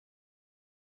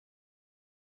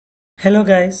Hello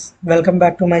guys, welcome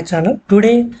back to my channel.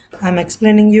 Today I'm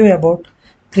explaining you about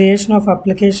creation of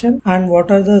application and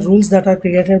what are the rules that are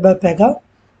created by Pega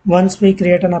once we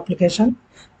create an application,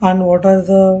 and what are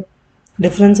the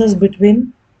differences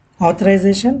between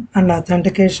authorization and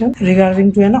authentication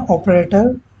regarding to an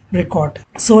operator record.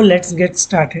 So let's get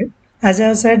started. As I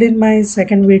have said in my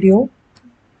second video,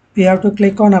 we have to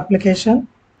click on application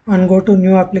and go to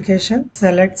new application,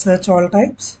 select search all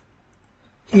types.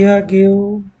 Here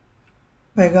give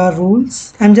Pega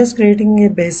rules. I'm just creating a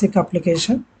basic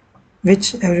application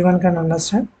which everyone can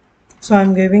understand. So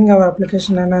I'm giving our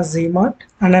application name as Zmart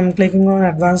and I'm clicking on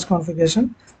advanced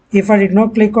configuration. If I did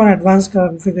not click on advanced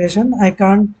configuration, I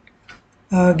can't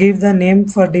give the name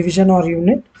for division or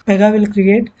unit. Pega will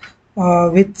create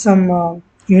with some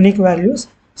unique values.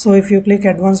 So if you click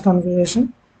advanced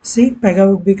configuration, see Pega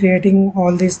will be creating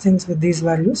all these things with these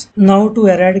values. Now to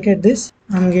eradicate this,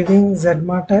 I'm giving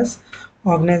Zmart as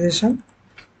organization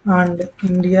and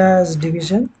India as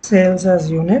division, sales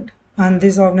as unit, and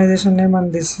this organization name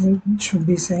and this should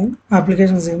be same.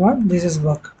 Application Zmart, this is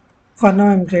work. For now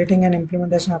I'm creating an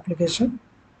implementation application.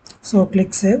 So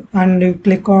click save and you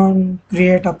click on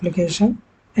create application.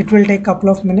 It will take couple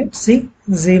of minutes. See,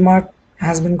 Zmart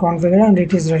has been configured and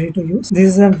it is ready to use.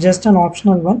 This is just an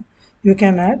optional one. You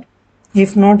can add.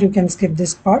 If not, you can skip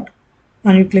this part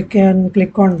and you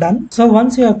click on done. So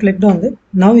once you have clicked on it,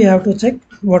 now you have to check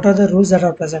what are the rules that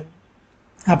are present.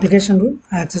 Application rule,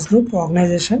 access group,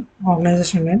 organization,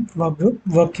 organization name, work group,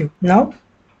 work queue. Now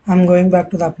I'm going back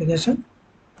to the application.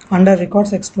 Under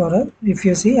Records Explorer, if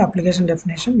you see application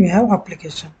definition, you have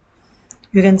application.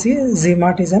 You can see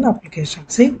Zmart is an application.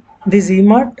 See, the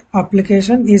Zmart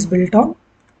application is built on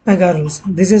Pega rules.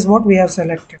 This is what we have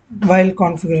selected while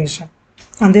configuration.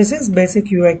 And this is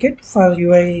basic UI kit for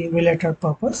UI related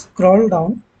purpose. Scroll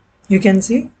down, you can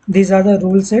see these are the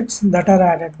rule sets that are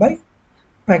added by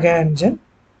Pega engine.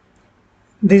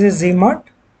 This is Zmart,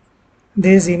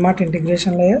 this is Zmart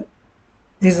integration layer,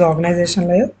 this is organization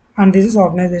layer, and this is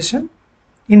organization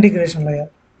integration layer.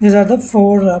 These are the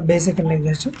four basic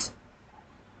integrations.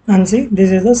 And see,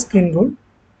 this is the skin rule.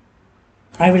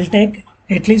 I will take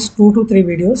at least 2 to 3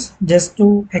 videos just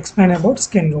to explain about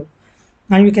skin rule.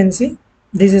 And you can see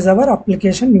this is our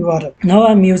application URL. Now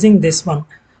I'm using this one,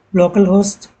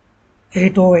 localhost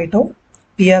 8080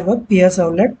 peer web peer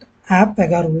servlet app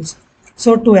Pega rules.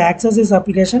 So to access this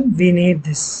application, we need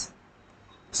this.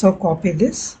 So copy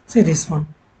this, see this one.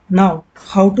 Now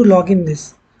how to log in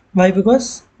this? Why?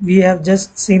 Because we have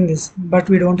just seen this, but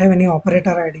we don't have any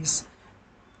operator IDs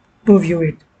to view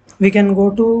it. We can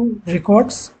go to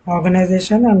records,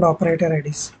 organization and operator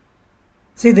IDs.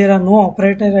 See, there are no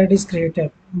operator IDs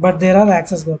created, but there are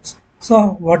access groups.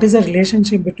 So what is the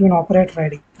relationship between operator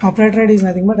ID? Operator ID is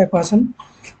nothing but a person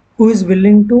who is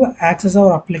willing to access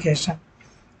our application.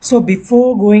 So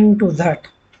before going to that,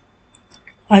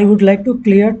 I would like to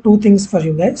clear two things for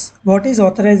you guys. What is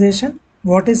authorization?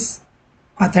 What is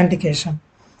authentication?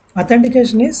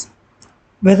 Authentication is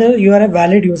whether you are a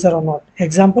valid user or not.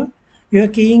 Example, you are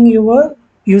keying your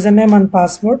username and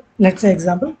password. Let's say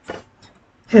example,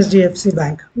 HDFC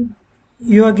Bank.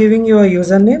 You are giving your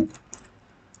username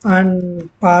and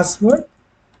password,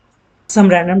 some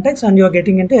random text, and you are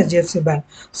getting into HDFC Bank.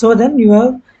 So then you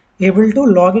are able to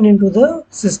log in into the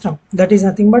system. That is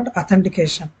nothing but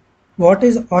authentication. What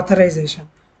is authorization?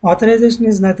 Authorization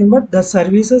is nothing but the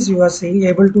services you are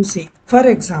able to see. For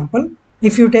example,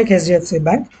 if you take HDFC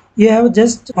Bank, you have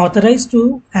just authorized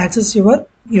to access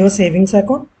your savings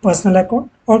account, personal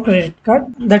account or credit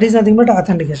card. That is nothing but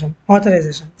authentication,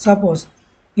 authorization. Suppose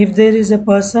if there is a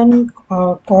person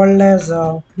called as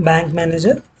a bank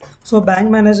manager, so bank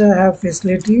manager have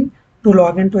facility to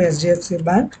log into HDFC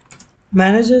Bank.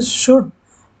 Managers should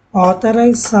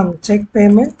authorize some check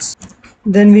payments,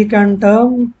 then we can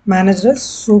term manager as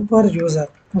super user.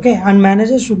 Okay, and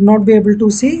manager should not be able to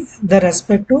see the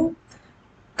respective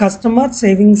customer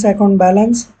savings account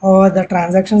balance or the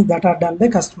transactions that are done by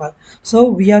customer. So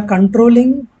we are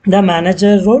controlling the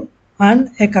manager role and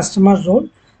a customer role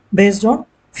based on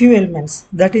few elements.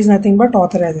 That is nothing but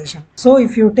authorization. So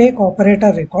if you take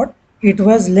operator record, it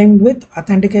was linked with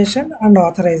authentication and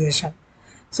authorization.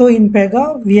 So in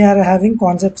Pega, we are having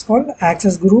concepts called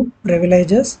access group,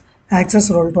 privileges,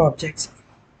 access role to objects.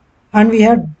 And we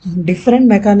have different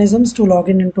mechanisms to log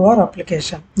in into our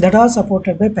application that are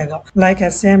supported by Pega, like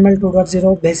SAML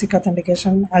 2.0, basic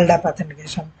authentication, LDAP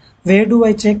authentication. Where do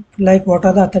I check like what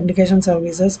are the authentication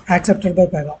services accepted by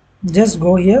Pega? Just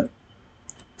go here,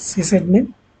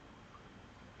 sysadmin.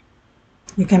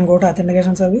 You can go to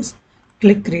authentication service,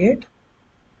 click create.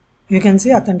 You can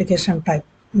see authentication type.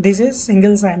 This is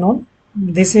single sign-on.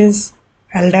 This is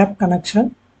LDAP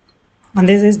connection, and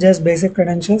this is just basic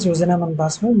credentials, username and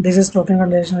password. This is token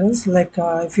credentials, like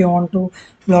if you want to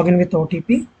log in with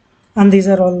OTP, and these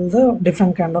are all the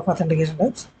different kind of authentication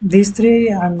types. These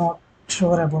three I'm not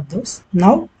sure about those.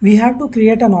 Now we have to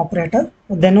create an operator,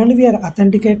 then only we are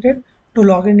authenticated to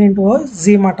log in into a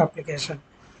Zmart application.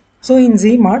 So in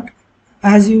Zmart,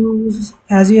 as you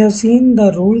have seen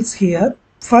the rules here,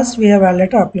 first we have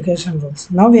validated application rules.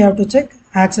 Now we have to check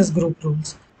access group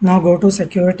rules. Now go to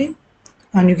security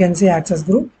and you can see access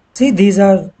group. See, these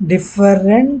are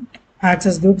different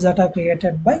access groups that are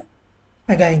created by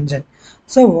Pega engine.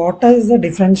 So what is the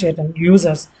differentiator?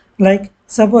 Users. Like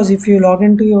suppose if you log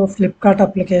into your Flipkart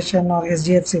application or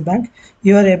HDFC Bank,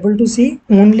 you are able to see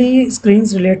only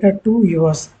screens related to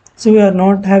yours. So we are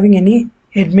not having any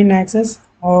admin access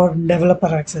or developer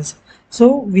access.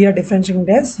 So we are differentiating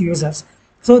as users.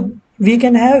 So we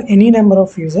can have any number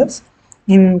of users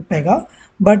in Pega,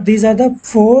 but these are the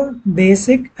four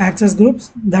basic access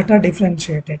groups that are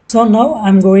differentiated. So now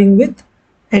I'm going with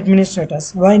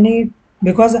administrators. Why need?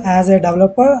 Because as a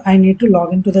developer I need to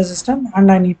log into the system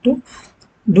and I need to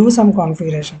do some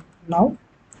configuration. Now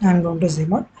I'm going to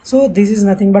Zmart. So this is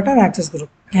nothing but an access group.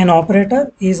 An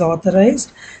operator is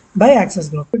authorized by access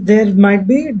group. There might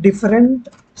be different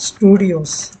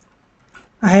studios.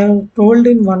 I have told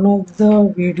in one of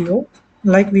the video,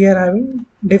 like we are having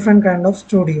different kind of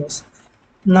studios.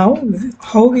 Now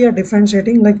how we are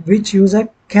differentiating, like which user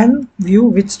can view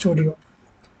which studio.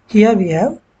 Here we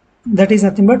have, that is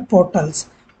nothing but portals.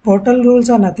 Portal rules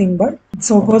are nothing but,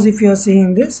 suppose if you are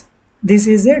seeing this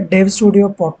is a dev studio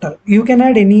portal. You can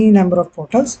add any number of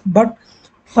portals, but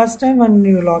first time when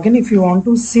you log in, if you want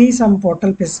to see some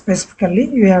portal specifically,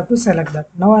 you have to select that.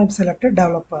 Now I have selected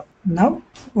developer. Now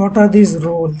what are these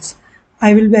roles?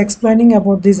 I will be explaining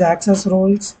about these access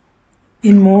roles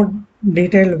in more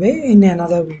detailed way in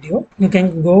another video. You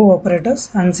can go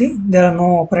operators and see there are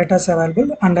no operators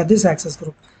available under this access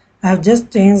group. I have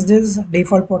just changed this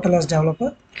default portal as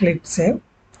developer. Click save.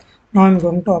 Now I'm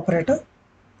going to operator,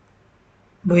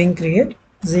 doing create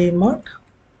Zmart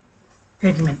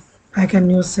admin. I can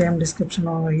use same description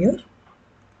over here.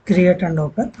 Create and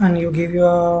open, and you give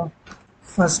your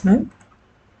first name.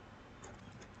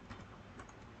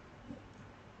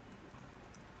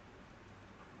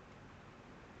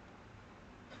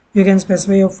 You can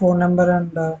specify your phone number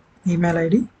and email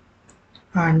ID,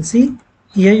 and see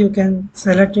here you can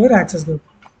select your access group.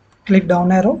 Click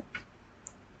down arrow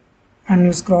and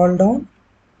you scroll down.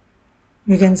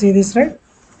 You can see this, right?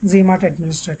 Zmart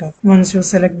administrator. Once you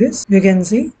select this, you can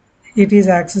see it is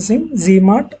accessing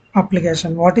Zmart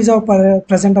application. What is our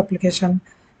present application?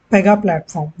 Pega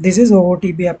platform. This is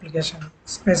OOTB application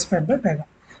specified by Pega.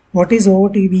 What is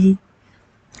OOTB?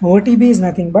 OOTB is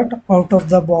nothing but out of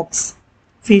the box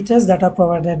features that are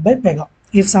provided by Pega.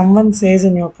 If someone says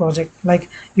in your project, like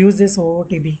use this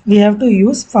OOTB, we have to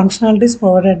use functionalities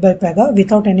provided by Pega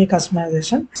without any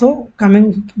customization. So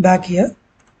coming back here,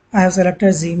 I have selected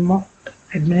Zmart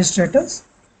administrators.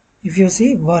 If you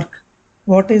see work,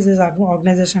 what is this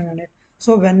organization unit?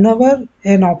 So whenever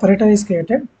an operator is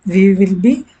created, we will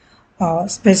be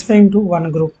specifying to one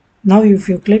group. Now if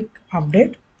you click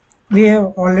update, we have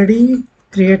already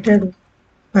created,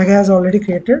 Pega has already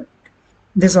created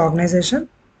this organization,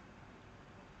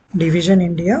 division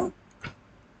India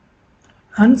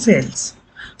and sales.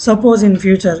 Suppose in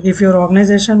future, if your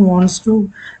organization wants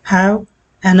to have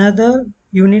another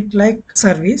unit like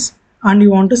service and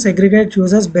you want to segregate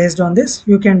users based on this,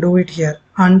 you can do it here.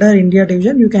 Under India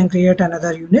division, you can create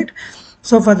another unit.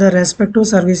 So for the respective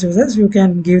service users, you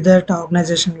can give that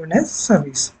organization unit as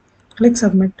service. Click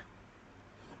submit.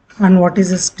 And what is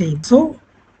this team? So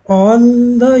all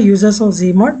the users of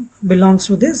Zmart belongs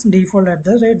to this default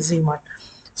 @Zmart.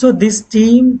 So this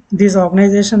team, this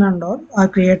organization and all are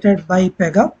created by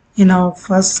Pega. In our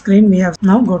first screen, we have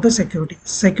now go to security.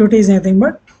 Security is nothing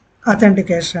but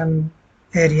authentication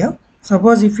area.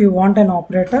 Suppose if you want an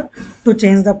operator to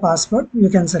change the password, you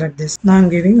can select this. Now I'm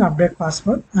giving update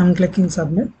password. I'm clicking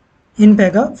submit. In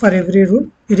Pega, for every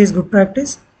rule, it is good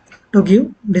practice to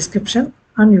give description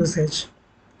and usage.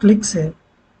 Click save.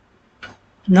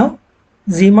 Now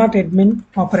Zmart admin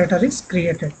operator is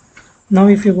created. Now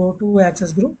if you go to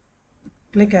access group,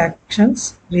 click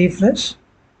actions, refresh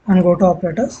and go to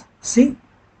operators. See,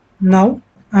 now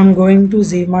I'm going to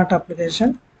Zmart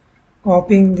application,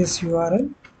 copying this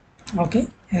URL. Okay,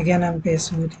 again I'm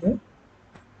pasting it here.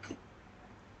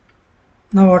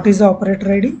 Now what is the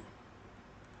operator ID?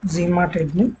 Zmart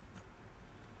admin.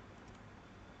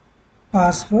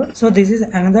 Password. So this is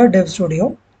another dev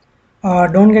studio.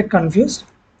 Don't get confused.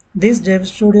 This dev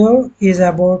studio is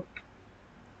about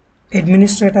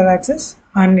administrator access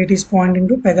and it is pointing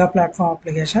to Pega platform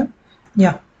application.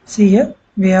 Yeah, see here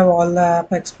we have all the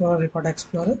App Explorer, Record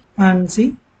Explorer, and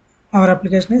see our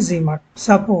application is Zmart.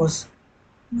 Suppose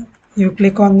you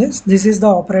click on this is the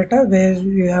operator where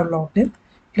you have logged in.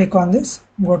 Click on this,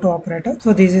 go to operator.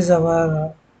 So this is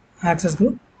our access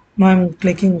group. Now I'm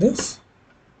clicking this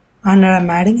and I'm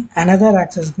adding another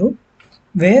access group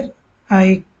where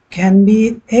I can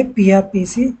be a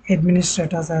PRPC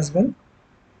administrators as well.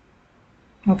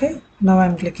 Okay, now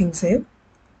I'm clicking save.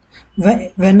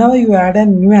 Whenever you add a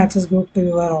new access group to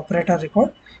your operator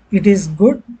record, it is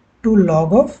good to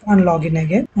log off and log in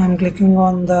again. I'm clicking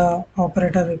on the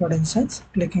operator record instance,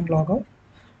 clicking log out,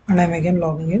 and I'm again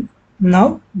logging in.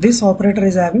 Now this operator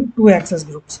is having two access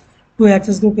groups. Two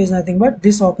access group is nothing but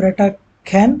this operator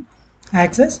can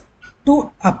access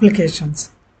two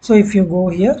applications. So if you go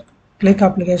here, click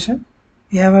application,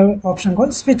 you have an option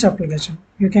called switch application.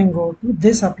 You can go to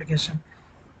this application.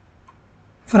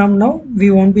 From now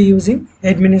we won't be using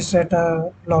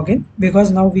administrator login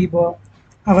because now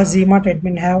our Zmart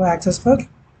admin have access for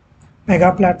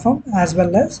Pega platform as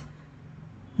well as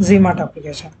Zmart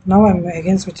application. Now I'm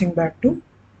again switching back to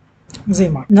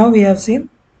Zmart. Now we have seen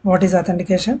what is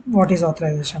authentication, what is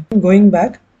authorization. Going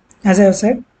back, as I have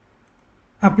said,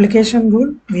 application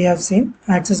rule we have seen,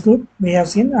 access group we have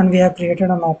seen, and we have created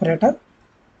an operator,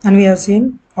 and we have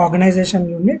seen organization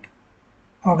unit,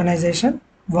 organization,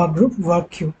 work group, work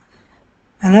queue.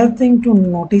 Another thing to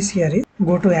notice here is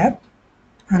go to app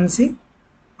and see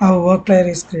our work layer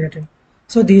is created.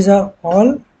 So these are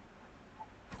all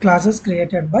classes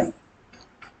created by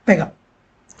Pega.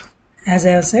 As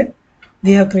I have said,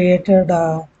 we have created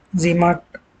Zmart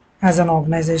as an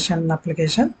organization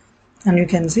application, and you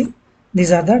can see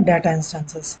these are the data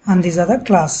instances and these are the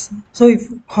class. So if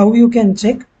how you can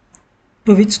check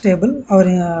to which table our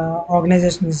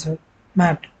organization is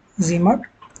mapped. Zmart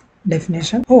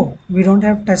definition. Oh, we don't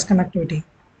have test connectivity.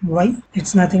 Why?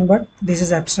 It's nothing but this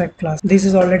is abstract class. This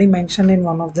is already mentioned in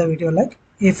one of the video, like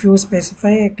if you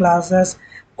specify a class as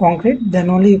concrete, then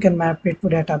only you can map it to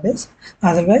database.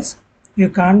 Otherwise you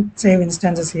can't save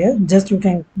instances here. Just you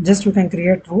can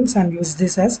create rules and use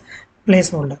this as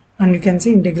placeholder. And you can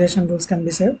see integration rules can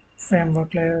be saved,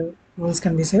 framework layer rules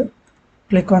can be saved.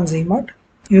 Click on Zmart.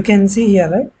 You can see here,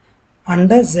 right,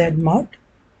 under Zmart,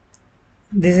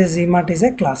 this is Zmart is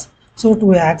a class. So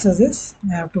to access this,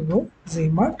 I have to go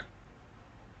Zmart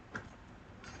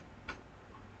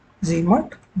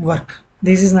work.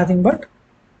 This is nothing but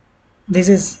this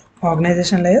is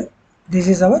organization layer. This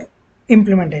is our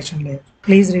implementation layer.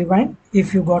 Please rewind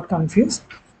if you got confused.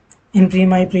 In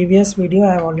my previous video,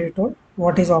 I have already told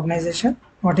what is organization,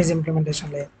 what is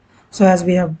implementation layer. So as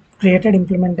we have created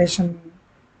implementation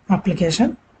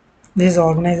application, this is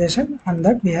organization, and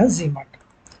that we have Zmart.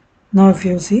 Now if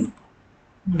you see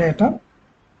data,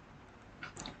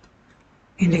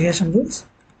 integration rules,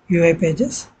 UI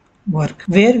pages, work,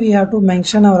 where we have to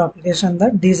mention our application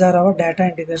that these are our data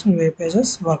integration UI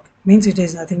pages work, means it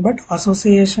is nothing but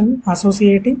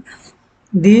associating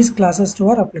these classes to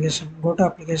our application. Go to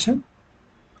application,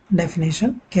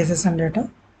 definition, cases and data,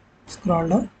 scroll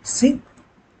down, see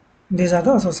these are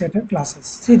the associated classes.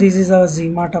 See, this is our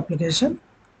Zmart application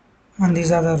and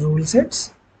these are the rule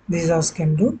sets. These are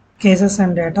skin rule, cases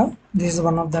and data. This is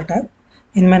one of the tab.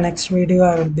 In my next video,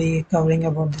 I will be covering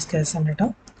about this cases and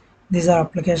data. These are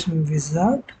application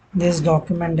wizard. This is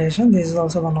documentation. This is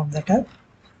also one of the tab.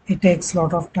 It takes a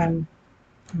lot of time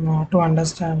to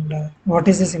understand what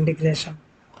is this integration.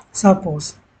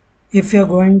 Suppose if you are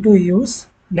going to use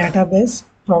database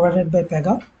provided by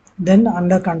Pega, then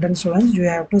under content storage you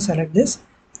have to select this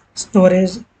store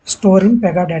in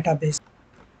Pega database.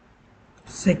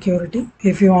 Security,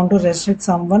 if you want to restrict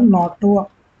someone not to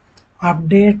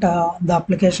update the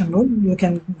application rule, you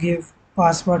can give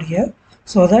password here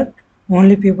so that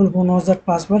only people who knows that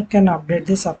password can update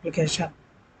this application,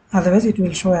 otherwise it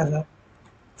will show error.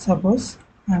 Suppose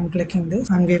I'm clicking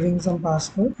this, I'm giving some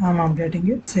password, I'm updating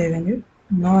it, saving it.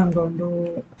 Now I'm going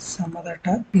to some other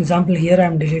tab. Example, here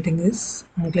I'm deleting this,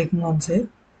 I'm clicking on save.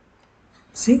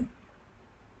 See,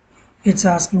 it's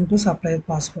asking to supply the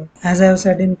password. As I have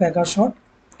said in Pega short,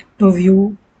 to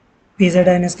view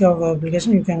PZINSK of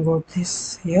application, you can go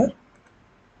this here,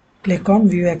 click on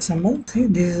view XML. See,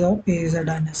 this is our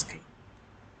PZINSK.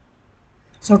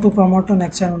 So to promote to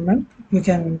next environment,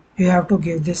 you have to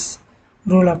give this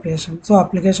rule application. So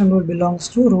application rule belongs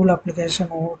to rule application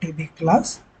OOTB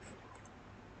class,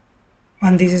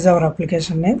 and this is our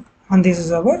application name, and this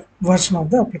is our version of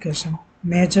the application,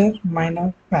 major,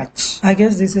 minor, patch. I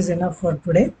guess this is enough for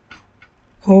today.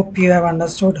 Hope you have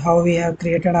understood how we have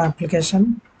created an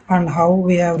application and how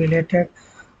we have related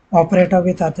operator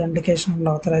with authentication and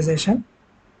authorization.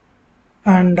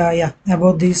 And yeah,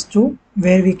 about these two,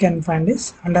 where we can find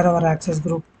is under our access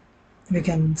group. We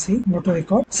can see, go to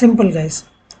record. Simple guys.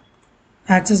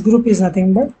 Access group is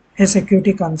nothing but a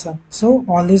security concern. So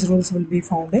all these rules will be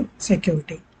found in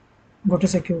security. Go to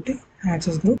security,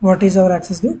 access group. What is our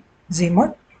access group?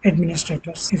 Gmod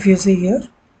administrators. If you see here,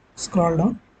 scroll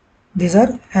down. These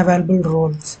are available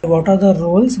roles. What are the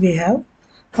roles we have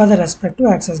for the respective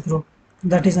access group?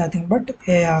 That is nothing but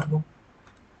ARO.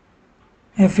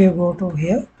 If you go to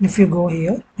here, if you go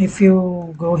here,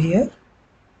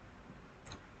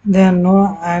 there are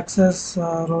no access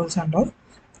roles and all.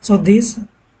 So these,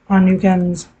 and you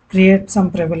can create some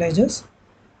privileges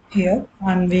here,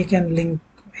 and we can link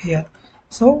here.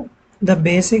 So the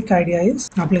basic idea is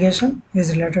application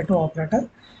is related to operator,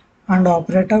 and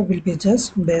operator will be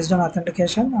just based on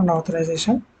authentication and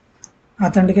authorization.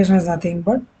 Authentication is nothing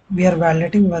but we are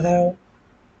validating whether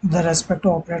the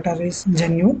respective operator is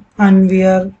genuine, and we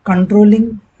are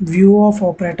controlling view of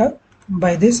operator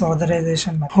by this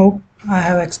authorization method. Hope I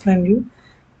have explained you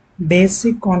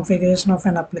basic configuration of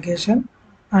an application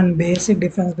and basic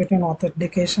difference between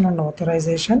authentication and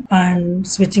authorization, and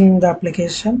switching the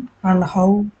application, and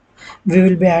how we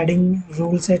will be adding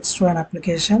rule sets to an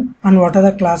application, and what are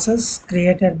the classes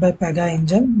created by Pega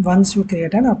engine once you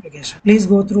create an application. Please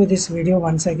go through this video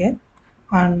once again,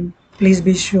 and please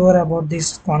be sure about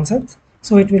these concepts,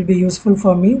 so it will be useful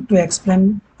for me to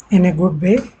explain in a good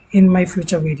way in my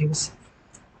future videos.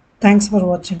 Thanks for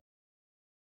watching.